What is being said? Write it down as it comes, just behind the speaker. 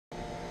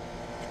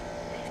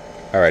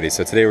Alrighty,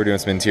 so today we're doing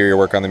some interior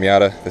work on the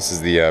Miata. This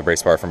is the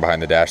brace bar from behind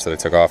the dash that I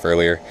took off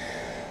earlier.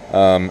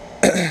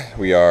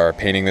 We are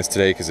painting this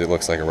today because it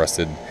looks like a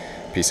rusted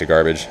piece of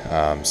garbage.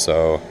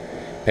 So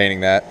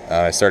painting that,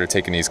 I started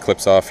taking these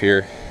clips off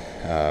here.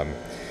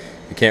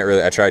 You can't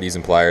really, I tried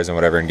using pliers and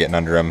whatever and getting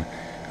under them,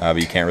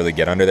 but you can't really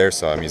get under there,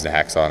 so I'm using a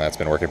hacksaw and that's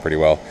been working pretty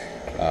well.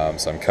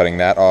 So I'm cutting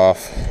that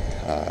off.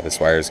 This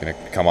wire is going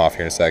to come off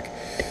here in a sec.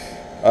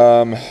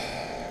 Then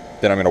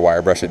I'm going to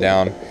wire brush it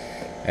down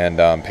and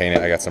paint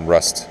it. I got some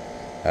rust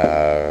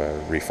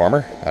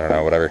reformer, I don't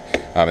know, whatever.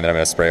 And then I'm going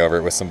to spray over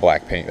it with some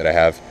black paint that I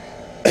have.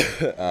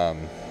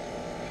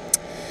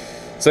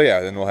 So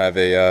yeah, then we'll have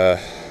a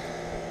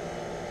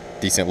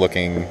decent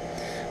looking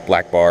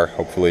black bar,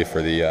 hopefully,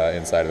 for the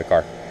inside of the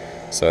car.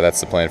 So that's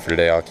the plan for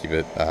today. I'll keep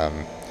it, I'll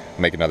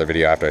make another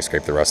video after I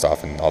scrape the rust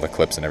off and all the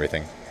clips and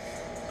everything.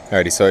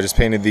 Alrighty, so I just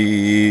painted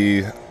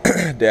the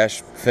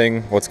dash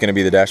thing, what's going to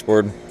be the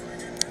dashboard.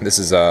 This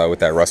is with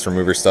that rust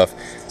remover stuff.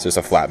 It's just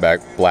a flat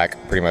back black,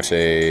 pretty much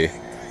a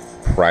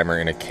primer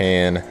in a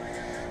can.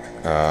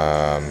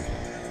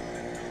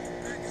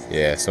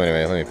 Yeah, so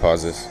anyway, let me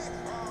pause this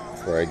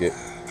before I get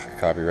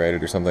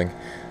copyrighted or something.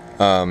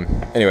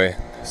 Anyway,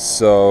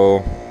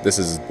 so this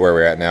is where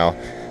we're at now.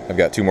 I've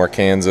got 2 more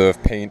cans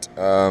of paint.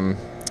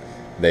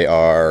 They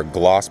are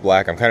gloss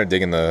black. I'm kind of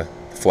digging the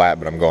flat,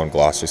 but I'm going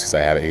gloss just because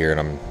I have it here and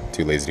I'm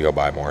too lazy to go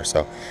buy more.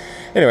 So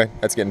anyway,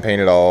 that's getting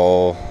painted.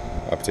 I'll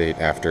update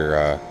after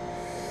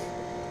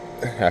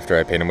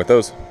I paint them with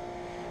those.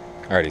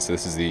 Alrighty, so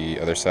this is the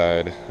other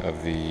side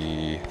of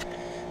the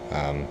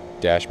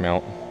dash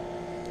mount.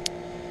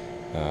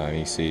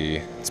 You see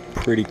it's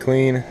pretty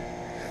clean.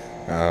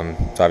 So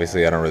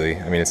obviously I don't really,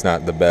 I mean, it's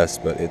not the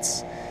best, but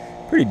it's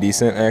pretty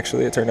decent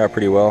actually. It turned out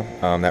pretty well.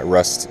 That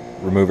rust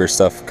remover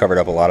stuff covered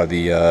up a lot of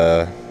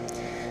the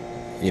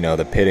you know,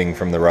 the pitting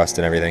from the rust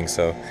and everything,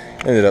 so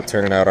it ended up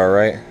turning out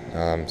alright.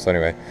 So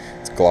anyway,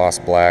 it's gloss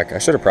black. I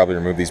should have probably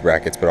removed these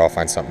brackets, but I'll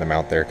find something to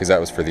mount there because that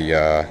was for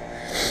the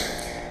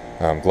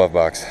glove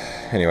box.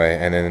 Anyway,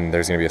 and then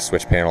there's going to be a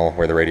switch panel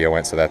where the radio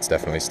went, so that's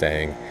definitely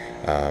staying.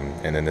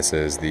 And then this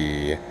is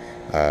the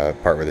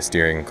part where the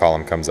steering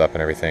column comes up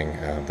and everything.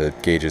 The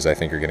gauges, I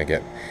think, are going to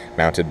get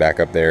mounted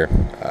back up there.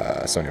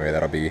 So anyway,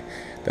 that'll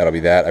be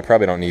that. I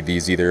probably don't need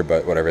these either,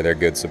 but whatever, they're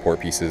good support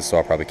pieces, so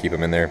I'll probably keep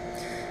them in there.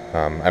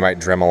 I might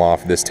Dremel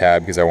off this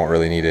tab because I won't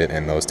really need it,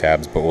 and those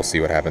tabs, but we'll see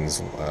what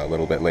happens a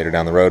little bit later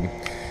down the road.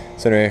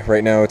 So anyway,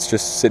 right now it's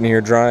just sitting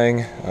here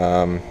drying,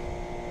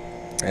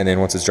 and then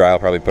once it's dry I'll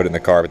probably put it in the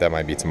car, but that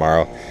might be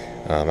tomorrow.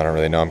 I don't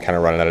really know. I'm kind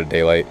of running out of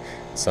daylight.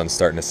 The sun's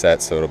starting to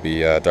set, so it'll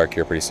be dark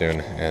here pretty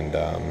soon, and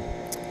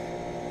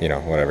you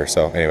know, whatever.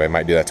 So anyway,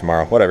 might do that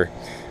tomorrow, whatever.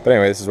 But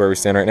anyway, this is where we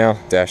stand right now.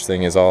 Dash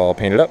thing is all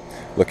painted up,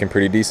 looking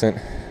pretty decent.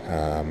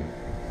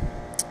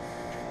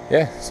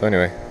 Yeah, so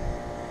anyway,